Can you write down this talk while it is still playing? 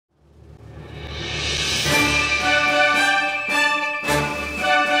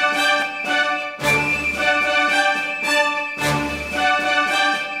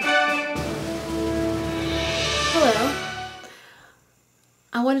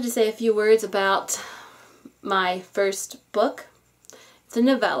wanted to say a few words about my first book. It's a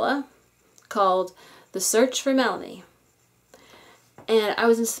novella called The Search for Melanie. And I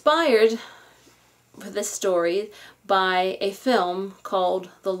was inspired for this story by a film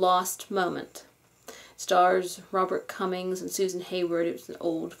called The Lost Moment. It stars Robert Cummings and Susan Hayward. It was an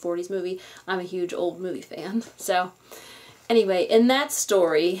old 40s movie. I'm a huge old movie fan. So anyway, in that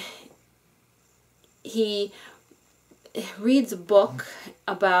story, he reads a book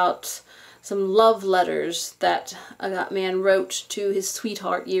about some love letters that a man wrote to his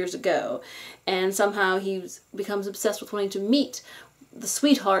sweetheart years ago, and somehow he becomes obsessed with wanting to meet the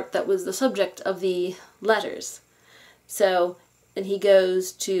sweetheart that was the subject of the letters. So then he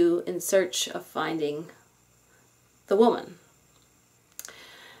goes in search of finding the woman.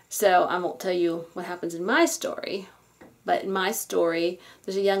 So I won't tell you what happens in my story, but in my story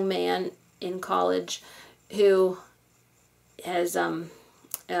there's a young man in college who has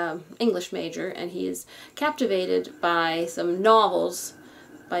English major, and he is captivated by some novels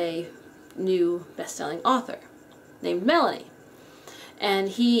by a new best-selling author named Melanie. And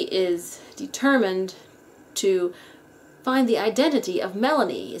he is determined to find the identity of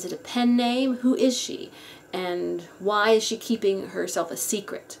Melanie. Is it a pen name? Who is she? And why is she keeping herself a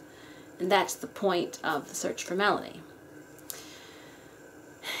secret? And that's the point of The Search for Melanie.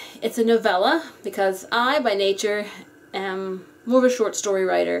 It's a novella because I, by nature, am more of a short story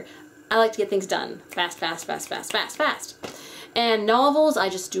writer. I like to get things done fast, fast, fast, fast, fast, fast. And novels I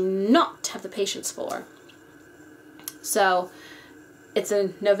just do not have the patience for. So it's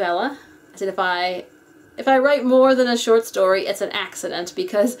a novella. I said if I write more than a short story, it's an accident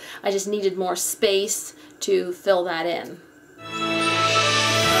because I just needed more space to fill that in.